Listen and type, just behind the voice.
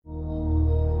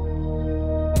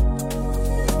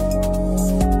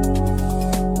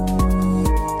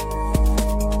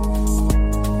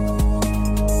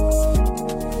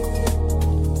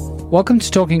Welcome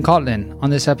to Talking Kotlin. On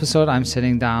this episode, I'm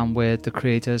sitting down with the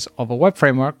creators of a web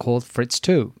framework called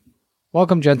Fritz2.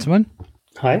 Welcome, gentlemen.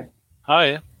 Hi.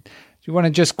 Hi. Do you want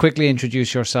to just quickly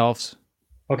introduce yourselves?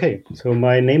 Okay, so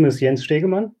my name is Jens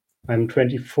Stegemann. I'm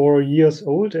 24 years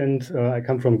old and I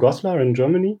come from Goslar in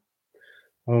Germany.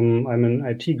 I'm an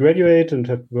IT graduate and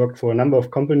have worked for a number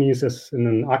of companies as in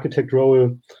an architect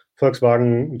role,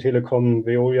 Volkswagen, Telekom,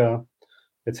 Veolia,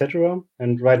 etc.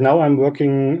 And right now I'm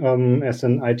working as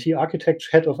an IT architect,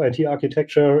 head of IT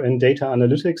architecture and data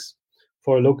analytics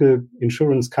for a local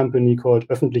insurance company called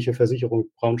Öffentliche Versicherung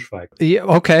Braunschweig. Yeah,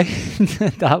 okay,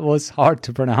 that was hard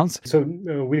to pronounce. So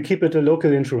we'll keep it a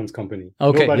local insurance company.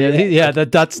 Okay,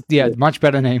 that's much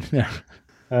better name there.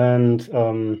 And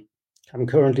I'm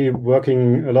currently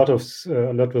working a lot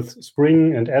with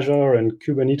Spring and Azure and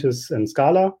Kubernetes and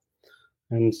Scala,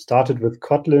 and started with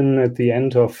Kotlin at the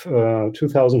end of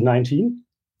 2019.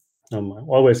 I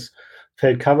always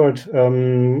felt covered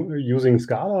using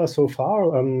Scala so far,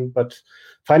 but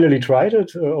finally tried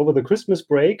it over the Christmas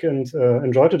break and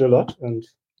enjoyed it a lot. And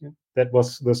that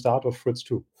was the start of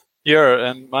Fritz2. Yeah,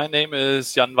 and my name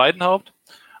is Jan Weidenhaupt.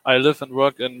 I live and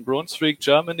work in Brunswick,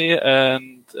 Germany,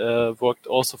 and worked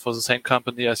also for the same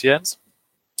company as Jens.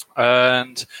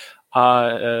 And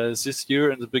this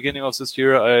year, in the beginning of this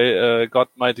year, I got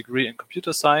my degree in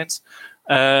computer science.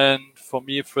 And for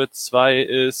me, Fritz2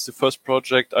 is the first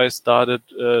project I started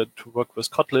to work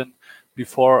with Kotlin.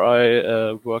 Before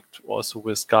I worked also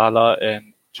with Scala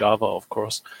and Java, of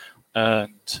course.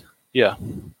 And yeah,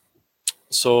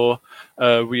 so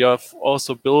we have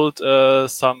also built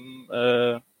some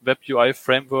web UI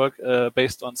framework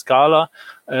based on Scala.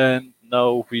 And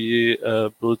now we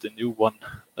built a new one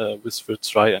with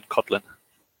Fritz2 and Kotlin.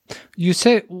 You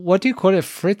say, what do you call it?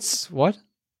 Fritz what?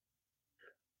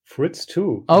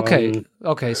 Fritz2.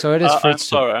 Okay, so it is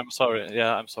Fritz2. I'm sorry.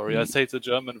 Yeah, I'm sorry. I say the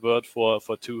German word for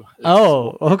two.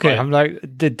 Oh, okay. I'm like,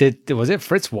 was it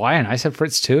Fritz Y? And I said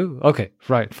Fritz2. Okay,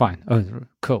 right, fine. Oh,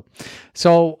 cool.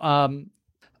 So,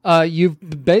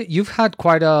 you've had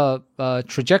quite a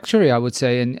trajectory, I would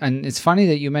say, and it's funny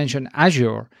that you mentioned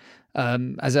Azure.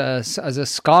 As a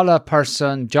Scala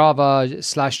person,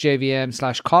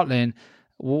 Java/JVM/Kotlin,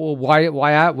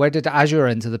 where did Azure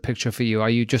enter the picture for you? Are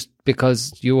you just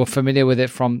because you were familiar with it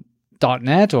from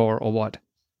 .NET or what?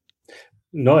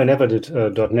 No, I never did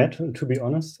 .NET, to be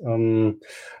honest.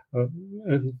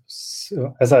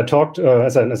 As I told,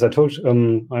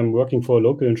 I'm working for a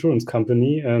local insurance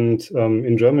company, and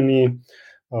in Germany,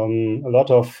 a lot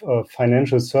of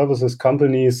financial services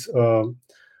companies are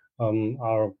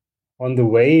on the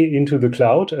way into the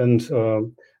cloud, and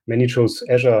many chose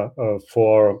Azure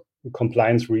for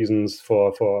compliance reasons,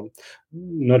 for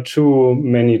not too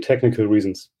many technical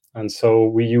reasons. And so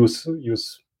we use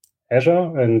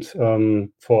Azure and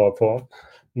for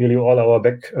nearly all our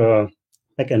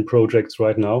backend projects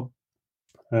right now.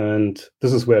 And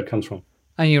this is where it comes from.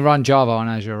 And you run Java on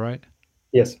Azure, right?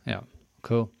 Yes. Yeah,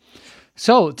 cool.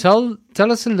 So tell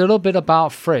us a little bit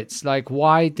about Fritz. Like,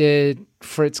 why did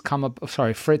Fritz come up?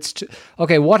 Sorry, Fritz.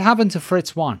 Okay, what happened to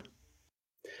Fritz1?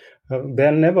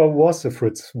 There never was a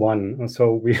Fritz1,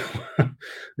 so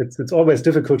it's always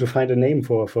difficult to find a name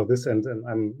for this, and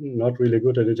I'm not really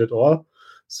good at it at all.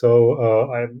 So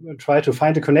I try to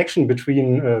find a connection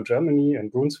between Germany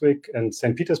and Brunswick and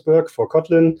St. Petersburg for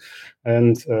Kotlin,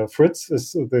 and Fritz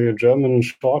is the German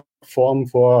short form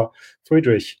for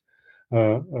Friedrich.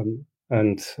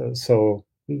 So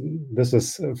this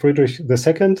is Friedrich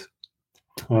II.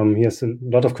 He has a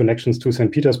lot of connections to St.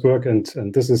 Petersburg, and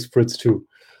this is Fritz2.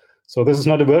 So this is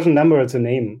not a version number, it's a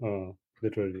name,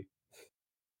 literally.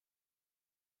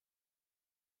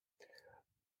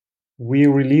 We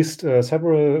released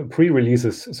several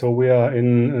pre-releases. So we are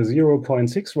in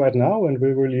 0.6 right now, and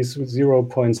we'll release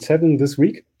 0.7 this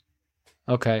week.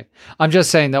 Okay. I'm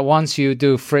just saying that once you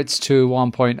do Fritz2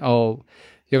 1.0,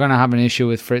 you're going to have an issue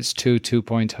with Fritz2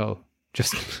 2.0.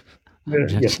 Just...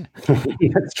 Yes,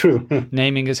 that's true.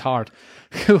 Naming is hard.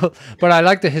 But I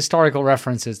like the historical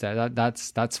references there.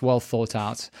 That's well thought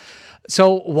out.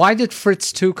 So why did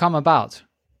Fritz2 come about?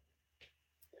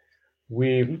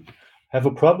 We have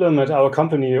a problem at our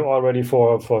company already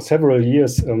for several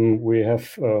years. We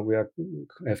have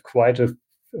quite a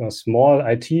small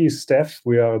IT staff.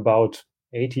 We are about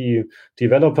 80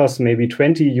 developers, maybe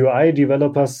 20 UI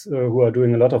developers who are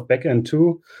doing a lot of backend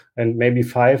too, and maybe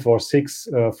 5 or 6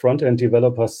 front-end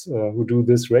developers who do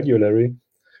this regularly.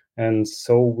 And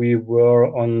so we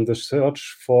were on the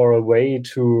search for a way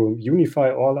to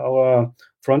unify all our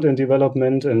front-end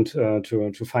development and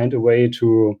to find a way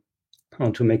to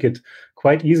make it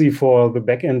quite easy for the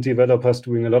backend developers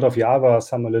doing a lot of Java,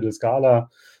 some a little Scala,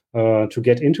 to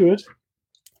get into it.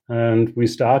 And we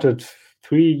started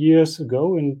 3 years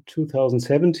ago in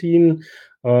 2017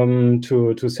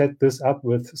 to set this up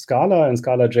with Scala and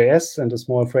Scala.js and a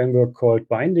small framework called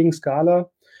Binding Scala,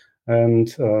 and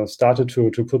started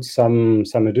to put some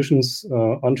additions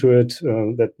onto it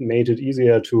that made it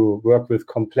easier to work with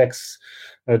complex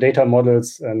data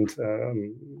models and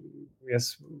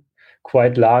yes,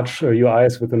 quite large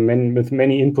UIs with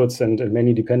many inputs and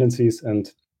many dependencies.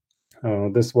 And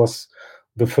this was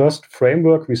the first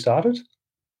framework we started,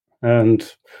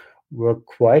 and we're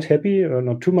quite happy,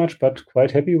 not too much, but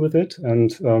quite happy with it,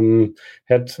 and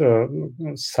had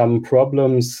some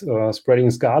problems spreading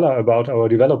Scala about our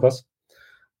developers.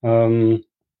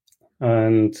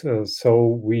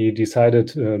 So we decided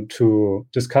to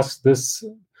discuss this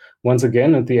once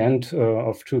again at the end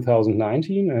of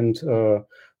 2019. And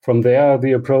from there,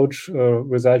 the approach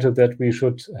resulted that we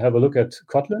should have a look at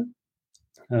Kotlin.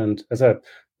 And as I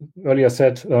earlier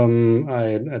said,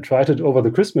 I tried it over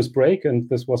the Christmas break, and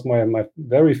this was my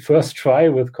very first try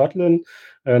with Kotlin,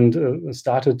 and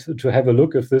started to have a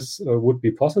look if this would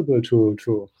be possible to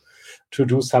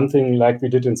do something like we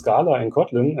did in Scala and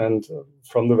Kotlin. And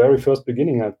from the very first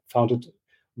beginning, I found it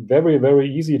very, very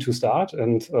easy to start,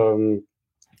 and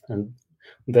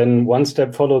then one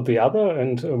step followed the other,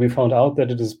 and we found out that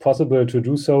it is possible to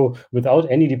do so without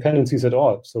any dependencies at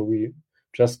all. So we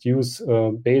just use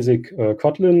basic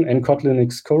Kotlin and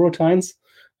Kotlin-X coroutines,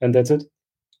 and that's it.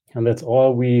 And that's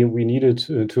all we needed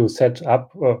to set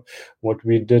up what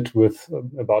we did with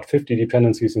about 50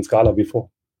 dependencies in Scala before.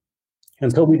 And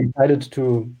so we decided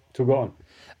to go on.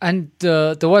 And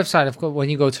the website, of course, when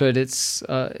you go to it, it's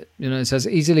it says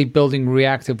easily building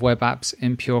reactive web apps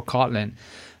in pure Kotlin.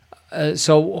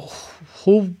 So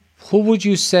who would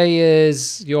you say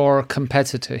is your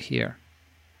competitor here?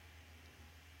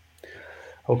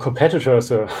 Oh, competitor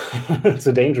is it's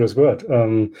a dangerous word.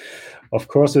 Of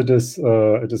course, it is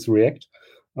React.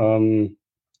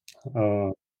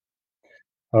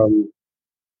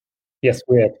 Yes,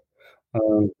 React.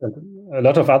 A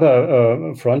lot of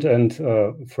other front-end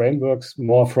frameworks,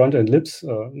 more front-end libs,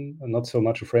 not so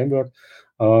much a framework,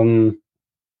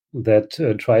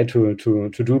 that try to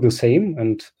do the same.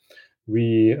 And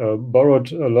we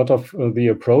borrowed a lot of the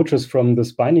approaches from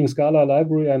this Binding Scala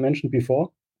library I mentioned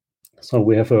before. So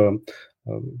we have a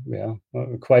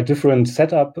quite different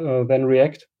setup than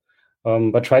React,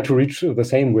 but try to reach the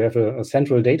same. We have a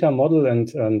central data model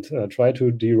and try to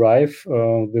derive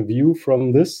the view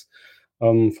from this,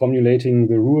 formulating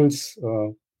the rules,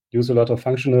 use a lot of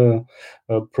functional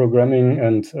programming,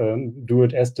 and do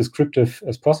it as descriptive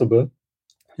as possible,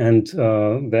 and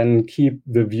then keep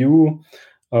the view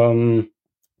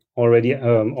already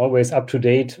always up to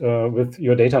date with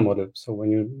your data model. So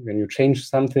when you change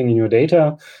something in your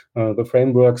data, the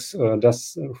framework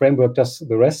does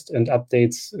the rest and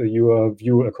updates your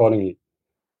view accordingly.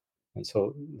 And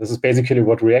so this is basically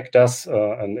what React does,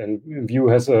 and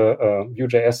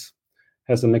Vue.js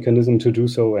has a mechanism to do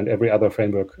so, and every other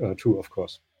framework too, of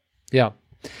course. Yeah,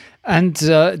 and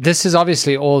this is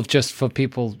obviously all just for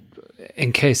people,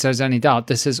 in case there's any doubt.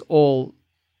 This is all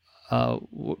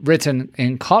written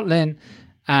in Kotlin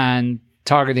and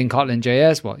targeting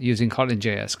Kotlin.js, using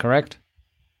Kotlin.js, correct?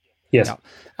 Yes. Yeah.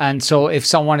 And so if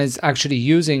someone is actually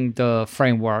using the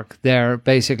framework, they're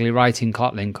basically writing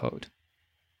Kotlin code.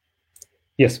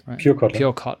 Yes, right? Pure Kotlin.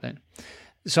 Pure Kotlin.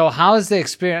 So how is the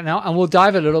experience now? And we'll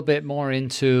dive a little bit more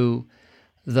into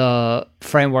the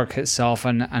framework itself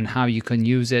and how you can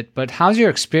use it. But how's your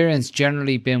experience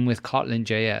generally been with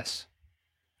Kotlin.js?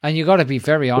 And you got to be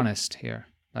very honest here.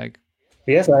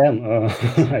 Yes, I am.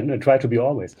 I try to be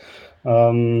always.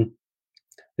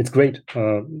 It's great.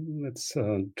 It's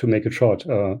to make it short.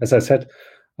 As I said,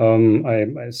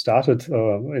 I started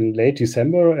in late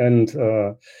December and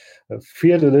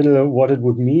feared a little what it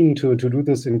would mean to do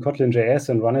this in Kotlin.js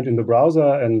and run it in the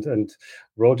browser, and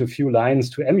wrote a few lines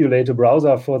to emulate a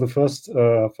browser for the first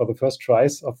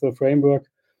tries of the framework,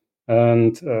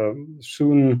 and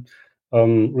soon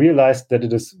realized that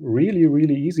it is really,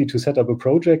 really easy to set up a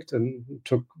project, and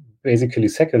took basically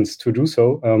seconds to do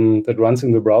so, that runs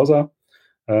in the browser,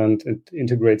 and it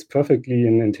integrates perfectly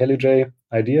in IntelliJ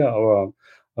IDEA, our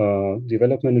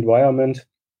development environment,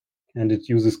 and it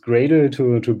uses Gradle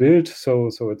to build, so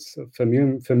it's a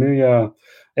familiar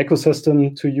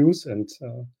ecosystem to use, and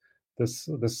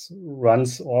this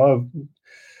runs all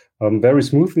very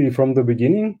smoothly from the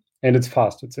beginning, and it's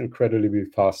fast. It's incredibly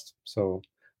fast. So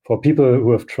for people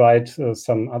who have tried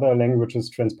some other languages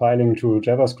transpiling to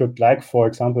JavaScript, like, for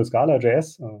example,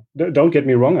 Scala.js, don't get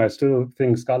me wrong, I still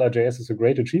think Scala.js is a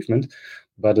great achievement,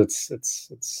 but it's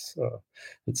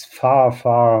far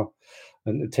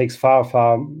and it takes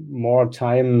far more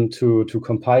time to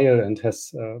compile and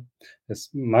has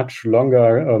much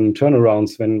longer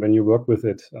turnarounds when you work with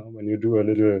it. When you do a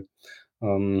little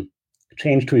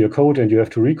change to your code and you have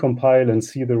to recompile and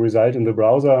see the result in the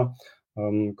browser,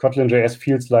 Kotlin.js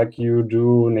feels like you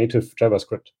do native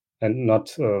JavaScript and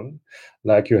not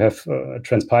like you have a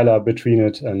transpiler between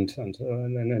it and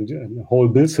a whole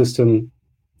build system.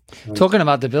 Talking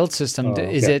about the build system,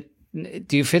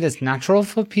 do you feel it's natural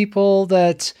for people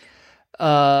that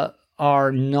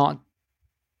are not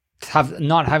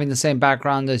having the same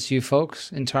background as you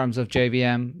folks in terms of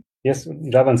JVM? Yes,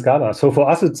 Java and Scala. So for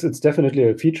us, it's definitely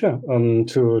a feature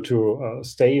to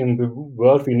stay in the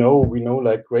world we know. We know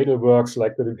like Gradle works,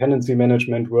 like the dependency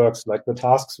management works, like the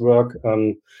tasks work,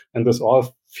 and this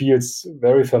all feels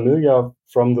very familiar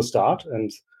from the start.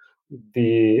 And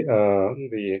the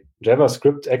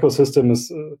JavaScript ecosystem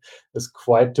is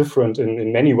quite different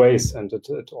in many ways, and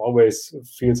it always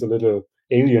feels a little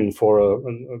alien for a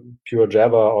pure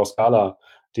Java or Scala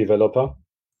developer.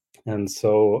 And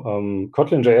so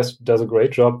Kotlin.js does a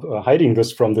great job hiding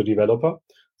this from the developer.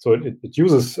 So it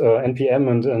uses NPM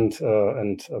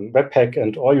and Webpack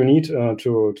and all you need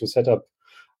to set up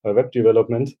web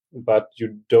development, but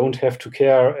you don't have to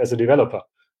care as a developer.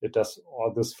 It does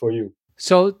all this for you.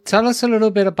 So tell us a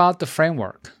little bit about the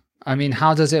framework. I mean,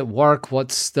 how does it work?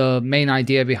 What's the main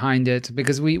idea behind it?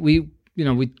 Because we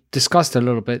discussed a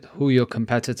little bit who your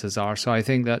competitors are. So I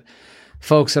think that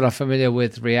folks that are familiar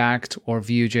with React or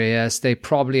Vue.js, they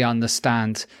probably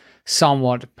understand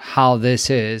somewhat how this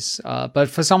is. But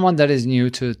for someone that is new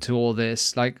to all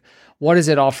this, like, what is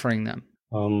it offering them?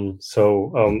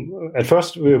 At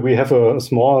first, we have a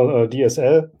small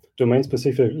DSL,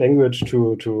 domain-specific language,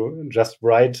 to just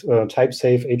write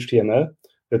type-safe HTML.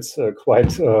 It's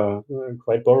quite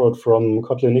borrowed from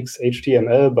Kotlinx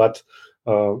HTML, but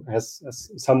has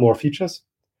some more features.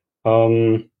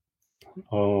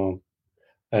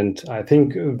 And I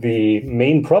think the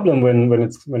main problem when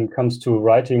it comes to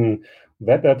writing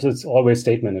web apps, it's always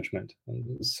state management.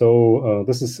 So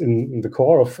this is in the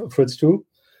core of Fritz2,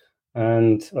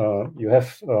 and you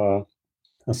have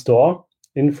a store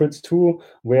in Fritz2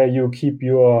 where you keep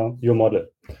your model.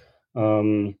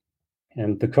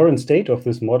 And the current state of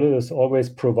this model is always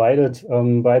provided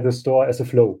by the store as a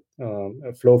flow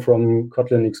from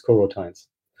Kotlinx coroutines.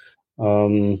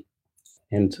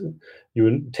 And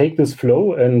you take this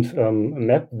flow and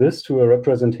map this to a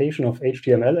representation of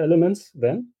HTML elements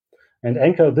then, and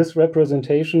anchor this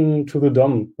representation to the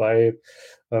DOM by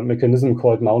a mechanism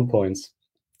called mount points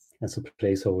as a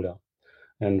placeholder.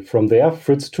 And from there,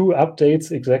 Fritz2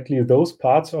 updates exactly those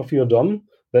parts of your DOM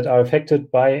that are affected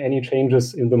by any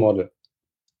changes in the model.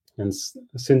 And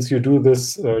since you do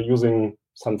this using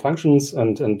some functions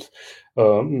and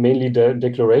mainly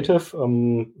declarative,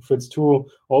 Fritz2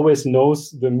 always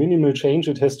knows the minimal change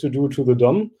it has to do to the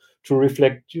DOM to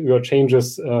reflect your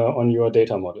changes on your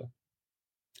data model.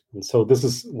 And so this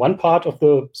is one part of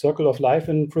the circle of life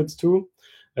in Fritz2.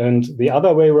 And the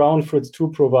other way around,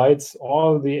 Fritz2 provides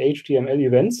all the HTML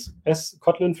events as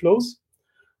Kotlin flows.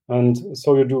 And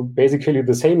so you do basically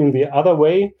the same in the other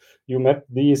way. You map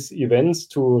these events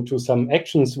to some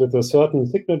actions with a certain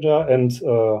signature and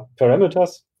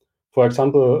parameters. For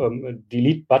example, a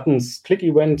delete buttons click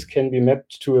event can be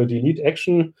mapped to a delete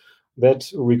action that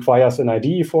requires an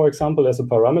ID, for example, as a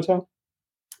parameter.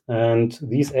 And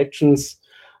these actions,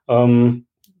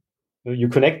 you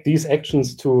connect these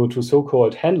actions to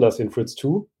so-called handlers in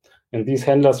Fritz2. And these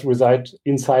handlers reside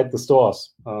inside the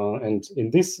stores. And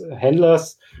in these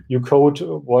handlers, you code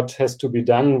what has to be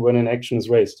done when an action is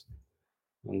raised.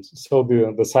 And so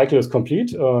the cycle is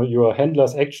complete. Your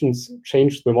handler's actions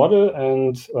change the model,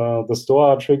 and the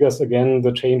store triggers again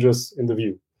the changes in the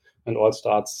view, and all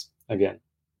starts again.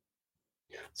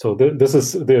 So this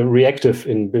is the reactive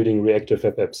in building reactive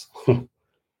web apps.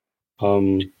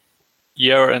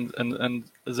 Yeah, and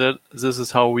this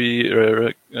is how we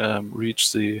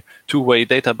reach the two-way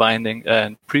data binding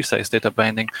and precise data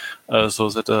binding, so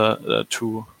that the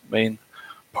two main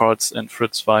parts in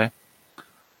Fritz2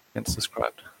 it's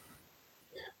described.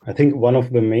 I think one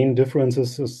of the main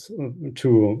differences is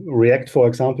to React, for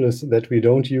example, is that we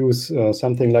don't use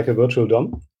something like a virtual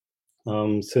DOM,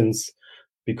 since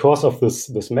because of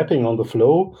this mapping on the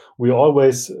flow, we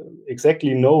always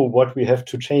exactly know what we have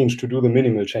to change to do the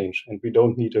minimal change, and we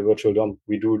don't need a virtual DOM.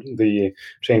 We do the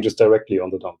changes directly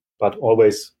on the DOM, but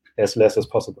always as less as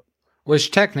possible.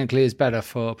 Which technically is better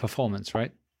for performance,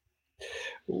 right?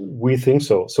 We think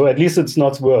so. So at least it's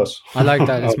not worse. I like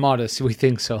that. It's modest. We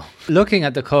think so. Looking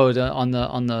at the code on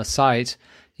the site,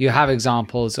 you have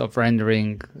examples of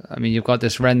rendering. I mean, you've got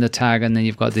this render tag, and then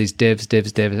you've got these divs,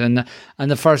 and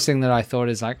the first thing that I thought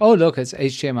is like, oh, look, it's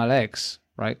HTMLX,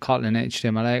 right? Kotlin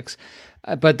HTMLX.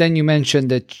 But then you mentioned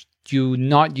that you're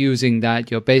not using that.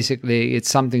 You're basically,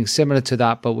 it's something similar to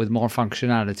that, but with more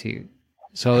functionality.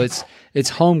 So it's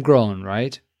homegrown,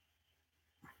 right?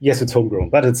 Yes, it's homegrown,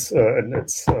 but it's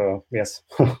yes,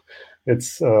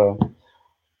 it's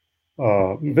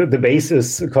the base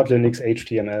is Kotlin X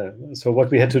HTML. So what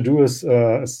we had to do is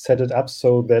set it up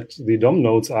so that the DOM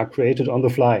nodes are created on the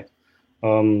fly,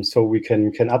 so we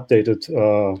can update it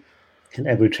in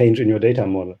every change in your data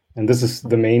model. And this is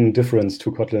the main difference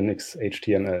to Kotlin X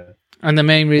HTML. And the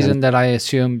main reason that I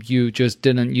assume you just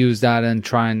didn't use that and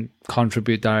try and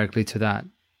contribute directly to that.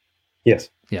 Yes.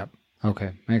 Yeah.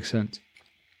 Okay. Makes sense.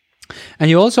 And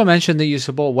you also mentioned that you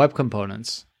support web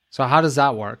components. So how does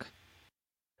that work?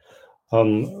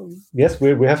 Yes,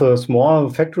 we have a small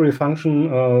factory function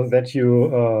that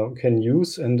you can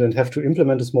use and then have to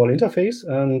implement a small interface.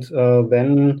 And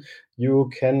then you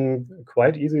can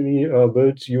quite easily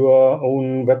build your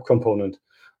own web component.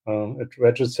 It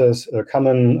registers a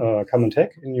common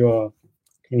tag in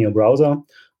your browser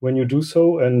when you do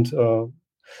so, and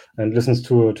listens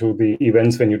to the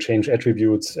events when you change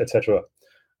attributes, etc.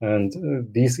 And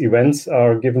these events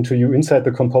are given to you inside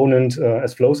the component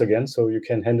as flows again, so you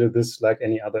can handle this like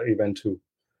any other event too.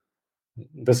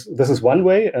 This is one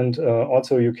way, and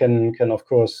also you can of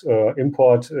course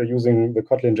import using the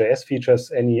Kotlin JS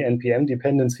features any npm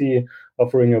dependency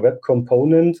offering a web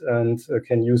component, and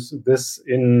can use this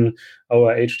in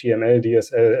our HTML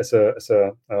DSL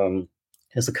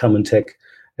as a common tag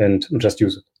and just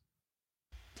use it.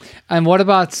 And what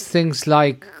about things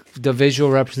like the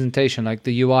visual representation, like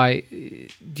the UI?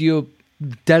 Do you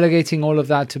delegating all of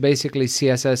that to basically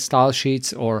CSS style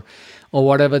sheets or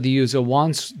whatever the user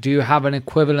wants? Do you have an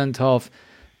equivalent of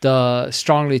the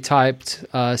strongly typed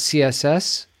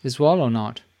CSS as well or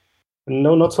not?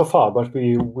 No, not so far, but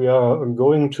we are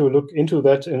going to look into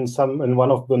that in one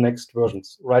of the next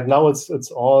versions. Right now it's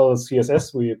all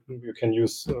CSS. You can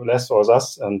use less or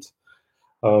Sass and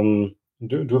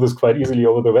do this quite easily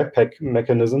over the Webpack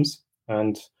mechanisms.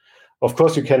 And of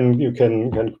course, you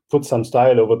can put some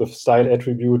style over the style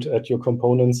attribute at your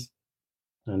components.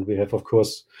 And we have, of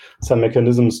course, some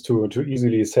mechanisms to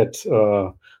easily set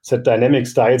dynamic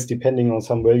styles depending on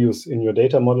some values in your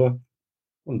data model.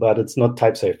 But it's not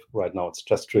type safe right now. It's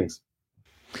just strings.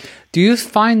 Do you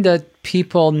find that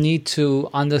people need to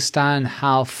understand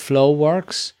how Flow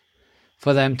works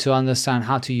for them to understand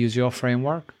how to use your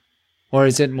framework? Or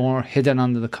is it more hidden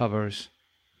under the covers?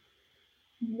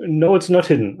 No, it's not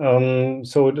hidden.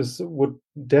 So it would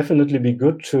definitely be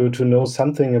good to know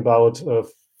something about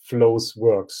Flow's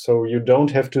works. So you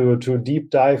don't have to deep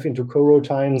dive into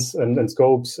coroutines and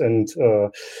scopes and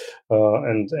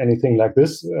anything like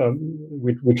this.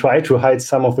 We try to hide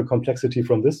some of the complexity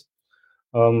from this,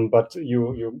 but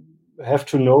you have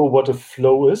to know what a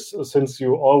flow is, since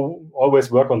you always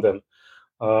work on them,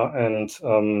 and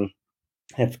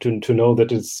have to know that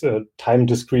it's a time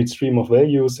discrete stream of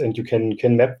values, and you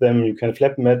can map them, you can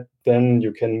flat map them,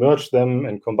 you can merge them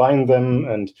and combine them,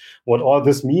 and what all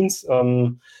this means.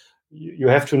 You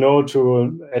have to know,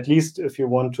 to at least if you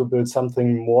want to build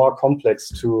something more complex,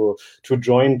 to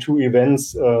join two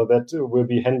events that will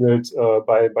be handled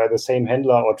by the same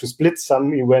handler, or to split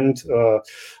some event.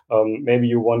 Maybe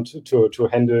you want to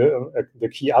handle the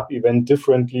key up event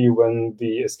differently when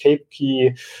the escape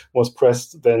key was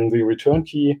pressed than the return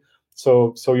key.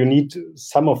 So you need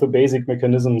some of the basic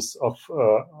mechanisms of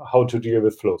how to deal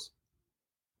with flows.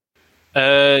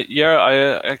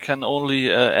 I can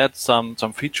only add some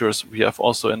features we have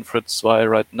also in Fritz2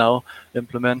 right now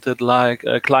implemented, like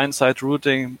client-side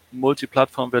routing,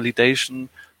 multi-platform validation,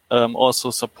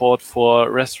 also support for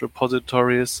REST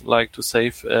repositories, like to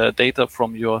save data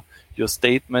from your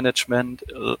state management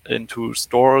into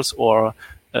stores or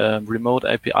remote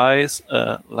APIs,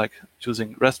 like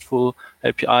using RESTful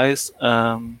APIs.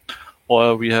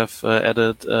 Or we have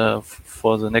added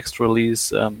for the next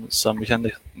release some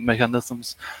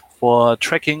mechanisms for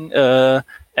tracking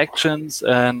actions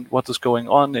and what is going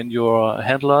on in your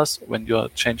handlers when you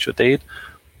change your date.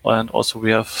 And also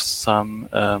we have some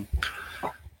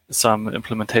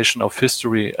implementation of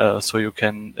history, so you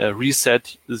can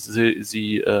reset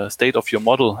the state of your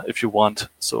model if you want.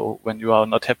 So when you are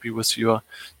not happy with your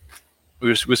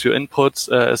inputs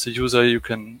as a user, you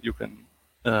can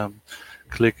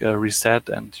click reset,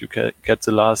 and you can get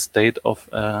the last state of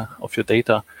your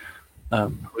data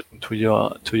written to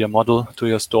your model, to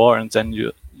your store, and then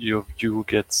your view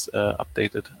gets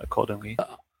updated accordingly.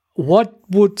 What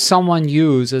would someone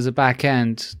use as a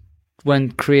backend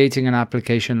when creating an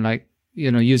application like,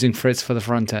 using Fritz for the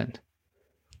front end?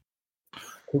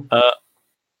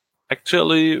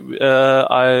 Actually,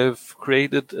 I've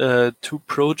created 2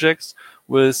 projects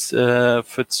with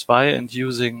Fritz 2 and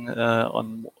using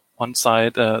on one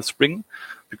side Spring,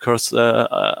 because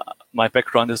my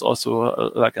background is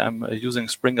also like I'm using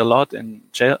Spring a lot in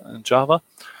Java.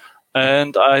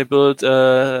 And I built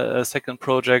a second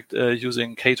project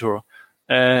using Ktor.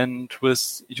 And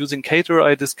with using Ktor,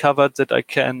 I discovered that I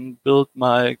can build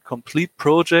my complete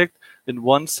project in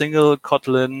one single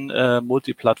Kotlin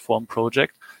multi-platform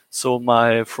project. So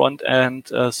my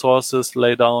front-end sources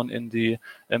lay down in the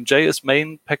JS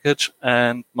main package,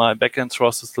 and my backend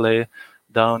sources lay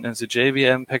down in the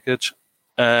JVM package.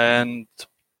 And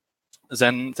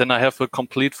then I have a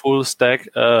complete full stack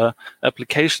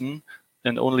application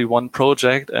in only one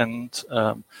project. And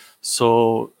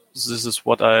so this is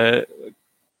what I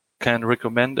can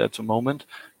recommend at the moment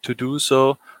to do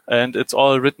so. And it's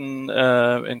all written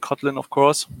in Kotlin, of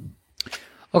course.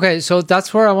 Okay, so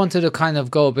that's where I wanted to kind of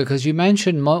go, because you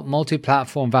mentioned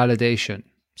multi-platform validation.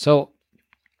 So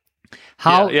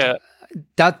how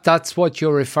that's what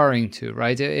you're referring to,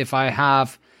 right? If I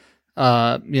have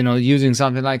using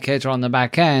something like Ktor on the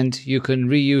back end, you can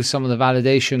reuse some of the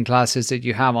validation classes that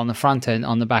you have on the front end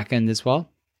on the back end as well.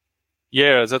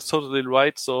 Yeah, that's totally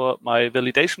right. So my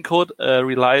validation code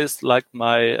relies like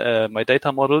my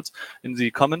data models in the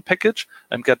common package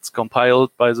and gets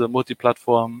compiled by the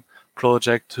multi-platform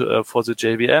project for the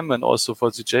JVM and also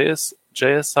for the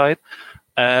JS side.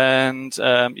 And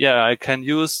I can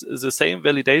use the same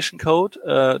validation code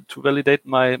to validate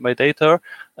my data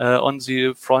on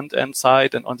the front end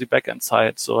side and on the back end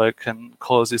side. So I can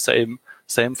call the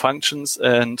same functions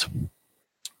and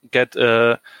get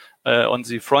on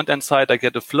the front end side, I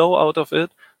get a flow out of it,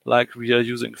 like we are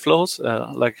using flows,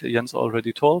 like Jens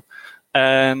already told.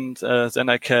 And then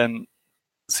I can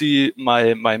see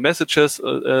my messages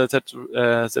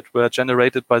that were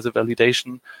generated by the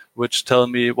validation, which tell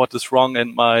me what is wrong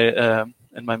in my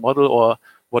model or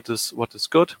what is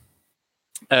good.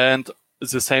 And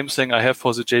the same thing I have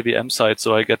for the JVM side.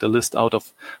 So I get a list out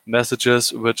of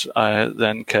messages which I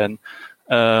then can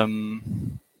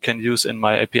use in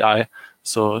my API.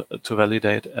 So to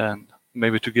validate and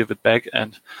maybe to give it back.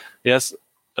 And yes,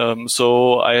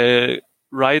 so I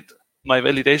write my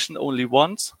validation only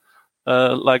once.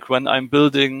 Like when I'm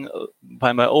building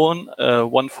by my own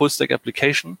one full stack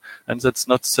application, and that's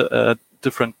not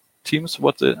different teams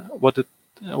what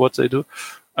they do,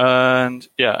 and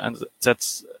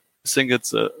that's I think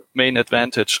it's a main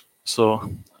advantage.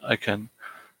 So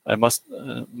I must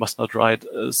not write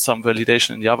some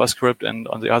validation in JavaScript and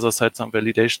on the other side some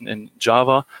validation in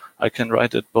Java. I can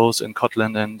write it both in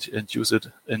Kotlin and use it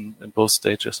in both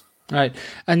stages. Right.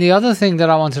 And the other thing that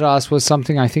I wanted to ask was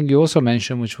something I think you also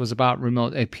mentioned, which was about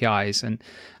remote APIs. And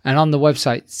on the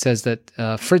website, it says that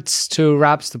Fritz 2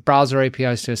 wraps the browser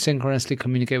APIs to asynchronously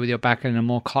communicate with your backend in a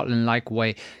more Kotlin-like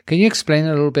way. Can you explain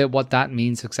a little bit what that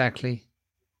means exactly?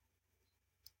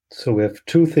 So we have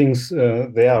 2 things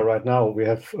there right now. We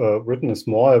have written a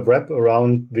small wrap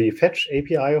around the fetch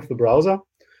API of the browser.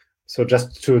 So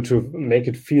just to make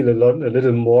it feel a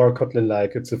little more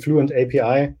Kotlin-like. It's a Fluent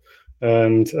API.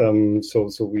 And so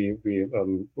we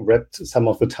wrapped some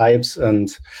of the types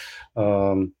and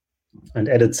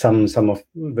added some of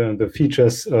the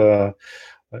features.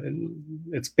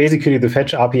 It's basically the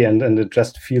fetch API, and it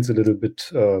just feels a little bit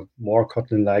more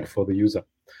Kotlin-like for the user.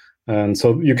 And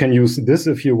so you can use this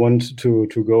if you want to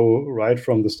go right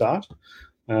from the start.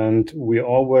 And we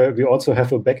also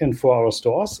have a backend for our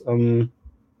stores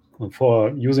for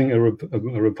using a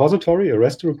repository, a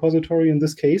REST repository in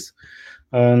this case.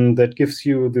 And that gives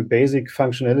you the basic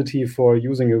functionality for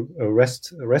using a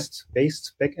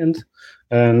REST-based backend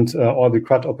and all the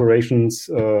CRUD operations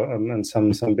and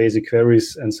some basic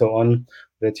queries and so on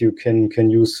that you can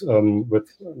use with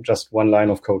just one line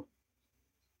of code.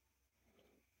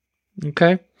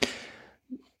 Okay.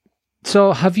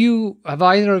 So have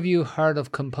either of you heard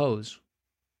of Compose?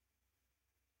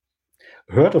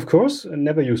 Heard, of course, and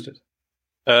never used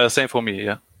it. Same for me,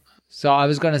 yeah. So I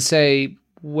was going to say,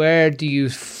 where do you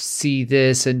see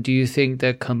this, and do you think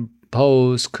that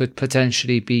Compose could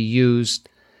potentially be used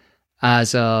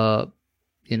as a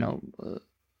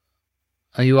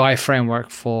UI framework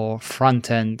for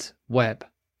front-end web?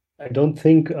 I don't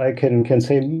think I can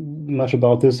say much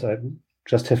about this. I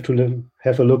just have to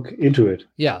have a look into it.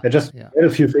 Yeah, I just read a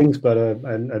few things, but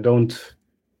I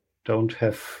don't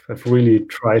have really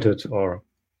tried it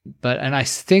and I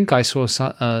think I saw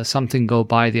something go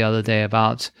by the other day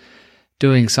about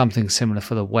doing something similar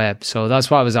for the web. So that's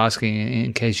why I was asking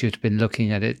in case you'd been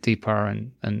looking at it deeper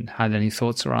and had any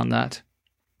thoughts around that.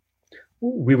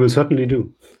 We will certainly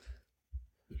do.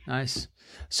 Nice.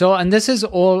 So, and this is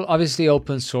all obviously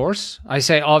open source. I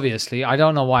say obviously. I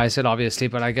don't know why I said obviously,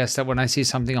 but I guess that when I see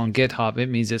something on GitHub, it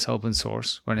means it's open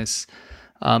source when it's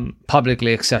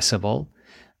publicly accessible.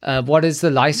 What is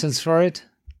the license for it?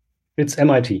 It's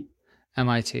MIT.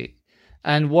 MIT.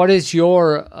 And what is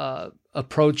your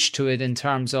approach to it in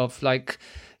terms of like,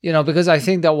 because I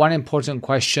think that one important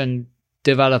question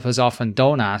developers often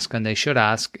don't ask, and they should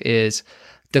ask, is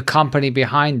the company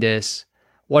behind this,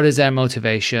 what is their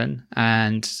motivation?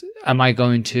 And am I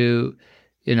going to,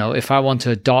 if I want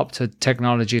to adopt a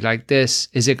technology like this,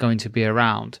 is it going to be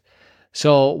around?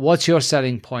 So what's your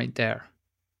selling point there?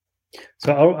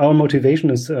 So our motivation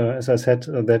is, as I said,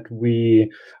 that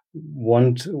we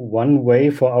want one way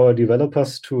for our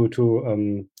developers to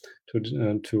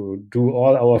do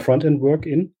all our front-end work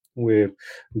in. We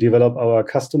develop our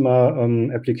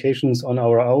customer applications on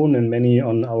our own and many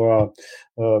on our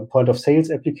point of sales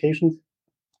applications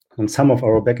and some of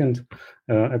our backend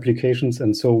applications.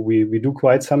 And so we do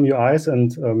quite some UIs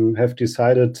and have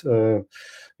decided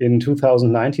in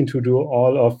 2019 to do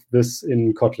all of this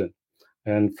in Kotlin.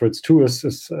 And Fritz 2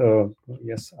 is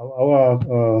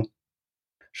our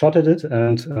shot at it.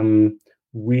 And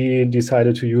we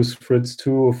decided to use Fritz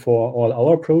 2 for all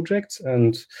our projects,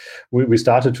 and we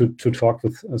started to talk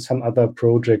with some other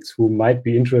projects who might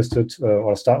be interested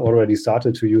or already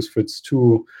started to use Fritz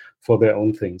 2 for their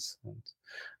own things. And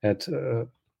at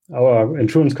our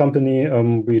insurance company,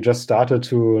 we just started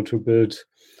to build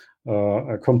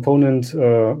a component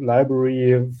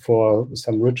library for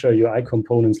some richer UI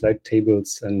components like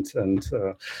tables and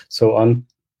so on.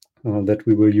 That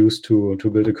we will use to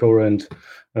build a coherent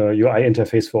UI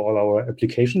interface for all our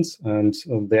applications, and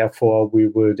therefore we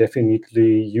will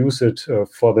definitely use it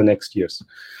for the next years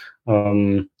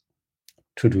to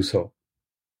do so.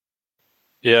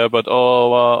 Yeah, but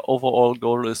our overall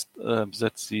goal is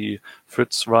that the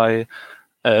Fritz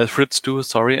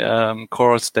 2,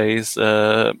 core stays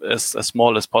as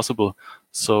small as possible.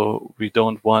 So we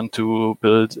don't want to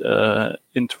build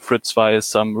into FritzY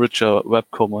some richer web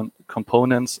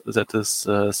components. That is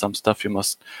some stuff you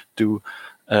must do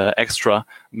extra.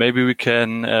 Maybe we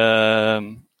can,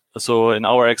 so in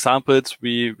our examples,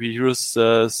 we use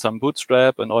some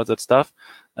Bootstrap and all that stuff,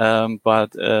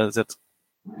 but that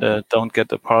don't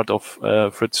get a part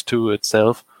of Fritz 2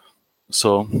 itself.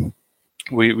 So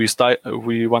we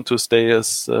want to stay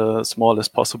as small as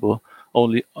possible.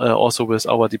 Only also with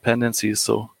our dependencies.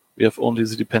 So we have only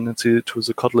the dependency to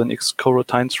the Kotlin X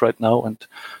coroutines right now, and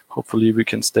hopefully we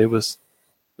can stay with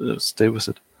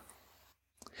it.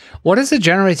 What is the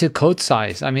generated code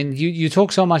size? I mean, you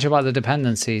talk so much about the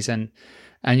dependencies, and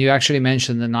you actually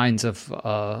mentioned the 9s of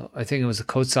I think it was the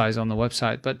code size on the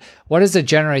website. But what is the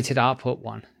generated output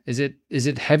one? Is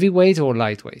it heavyweight or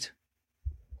lightweight?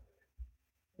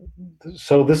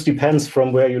 So this depends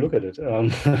from where you look at it.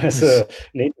 As a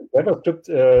native JavaScript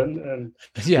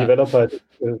developer,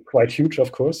 it's quite huge,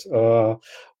 of course.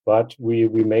 But we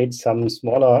made some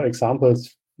smaller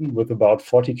examples with about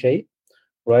 40K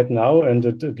right now, and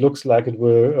it looks like it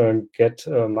will get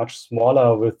much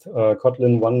smaller with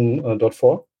Kotlin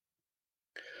 1.4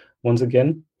 once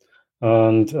again.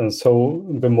 And so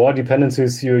the more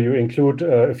dependencies you include,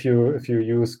 if you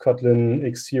use Kotlin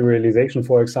X serialization,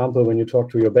 for example, when you talk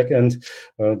to your backend,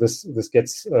 this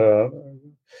gets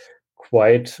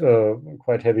quite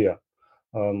heavier.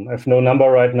 I have no number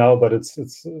right now, but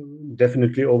it's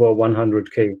definitely over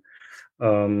 100K.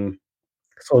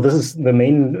 So this is the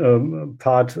main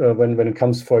part when it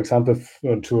comes, for example,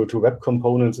 to web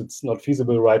components. It's not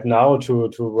feasible right now to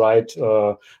write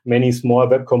many small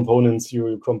web components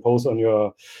you compose on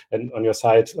your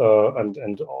site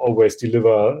and always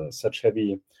deliver such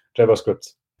heavy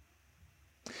JavaScripts.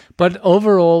 But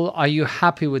overall, are you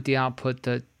happy with the output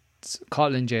that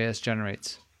Kotlin JS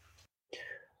generates?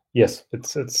 Yes,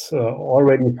 it's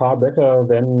already far better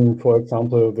than, for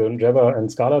example, the Java and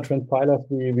Scala transpilers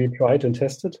we tried and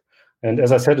tested. And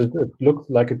as I said, it looks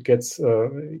like it gets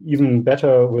even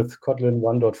better with Kotlin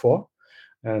 1.4.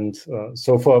 And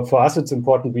so for us, it's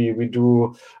important we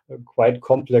do quite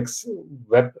complex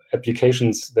web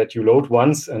applications that you load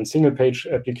once and single-page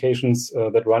applications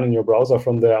that run in your browser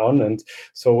from there on. And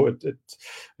so it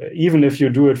even if you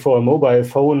do it for a mobile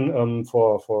phone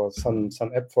for some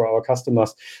app for our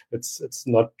customers, it's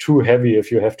not too heavy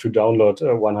if you have to download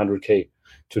 100K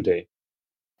today.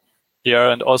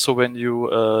 Yeah, and also when you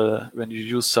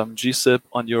use some gzip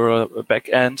on your back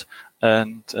end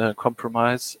and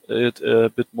compromise it a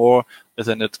bit more,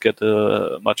 then it get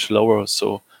much lower.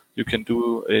 So you can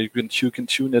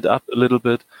tune it up a little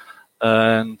bit,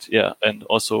 and and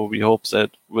also we hope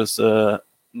that with the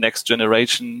next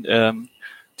generation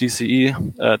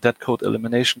DCE dead code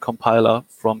elimination compiler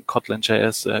from Kotlin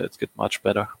JS, it get much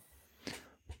better.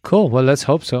 Cool. Well, let's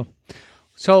hope so.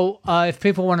 So if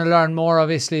people want to learn more,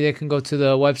 obviously they can go to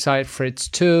the website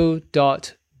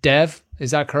fritz2.dev.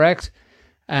 Is that correct?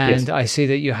 And yes. I see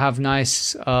that you have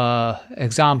nice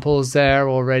examples there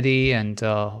already, and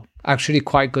actually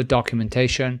quite good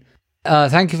documentation.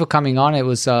 Thank you for coming on. It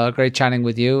was great chatting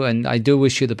with you, and I do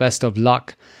wish you the best of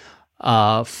luck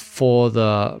for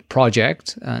the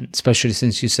project, and especially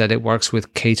since you said it works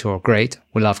with Ktor. Great.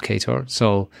 We love Ktor.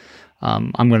 So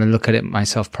I'm going to look at it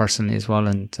myself personally as well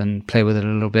and play with it a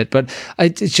little bit. But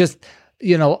it's just,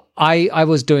 I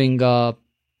was doing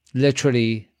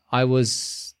literally,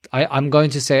 I'm going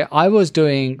to say I was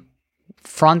doing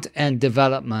front-end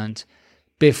development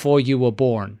before you were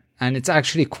born. And it's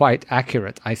actually quite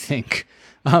accurate, I think.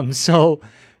 But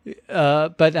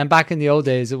back in the old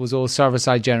days, it was all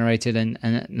server-side generated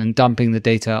and dumping the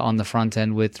data on the front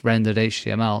end with rendered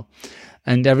HTML.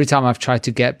 And every time I've tried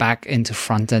to get back into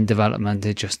front-end development,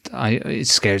 it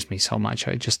scares me so much.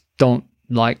 I just don't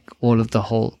like all of the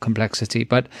whole complexity.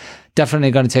 But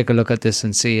definitely going to take a look at this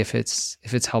and see if it's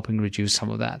helping reduce some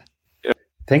of that.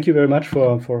 Thank you very much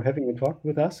for having a talk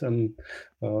with us. And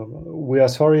we are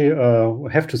sorry.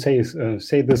 We have to say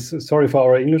this. Sorry for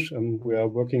our English. We are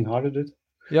working hard at it.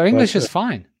 Your English is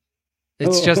fine.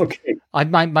 It's just okay.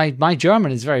 My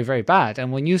German is very, very bad.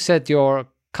 And when you said your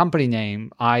company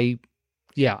name, say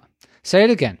it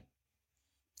again.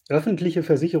 Öffentliche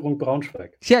Versicherung Braunschweig.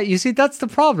 Yeah, you see, that's the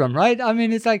problem, right? I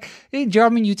mean, it's like in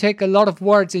German, you take a lot of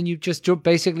words and you just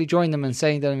basically join them and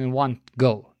saying them in one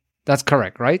go. That's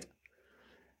correct, right?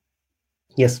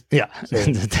 Yes. Yeah. So.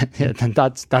 Then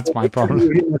that's my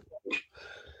problem.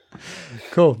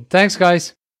 Cool. Thanks,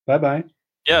 guys. Bye-bye.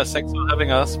 Yeah, thanks for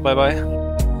having us. Bye-bye.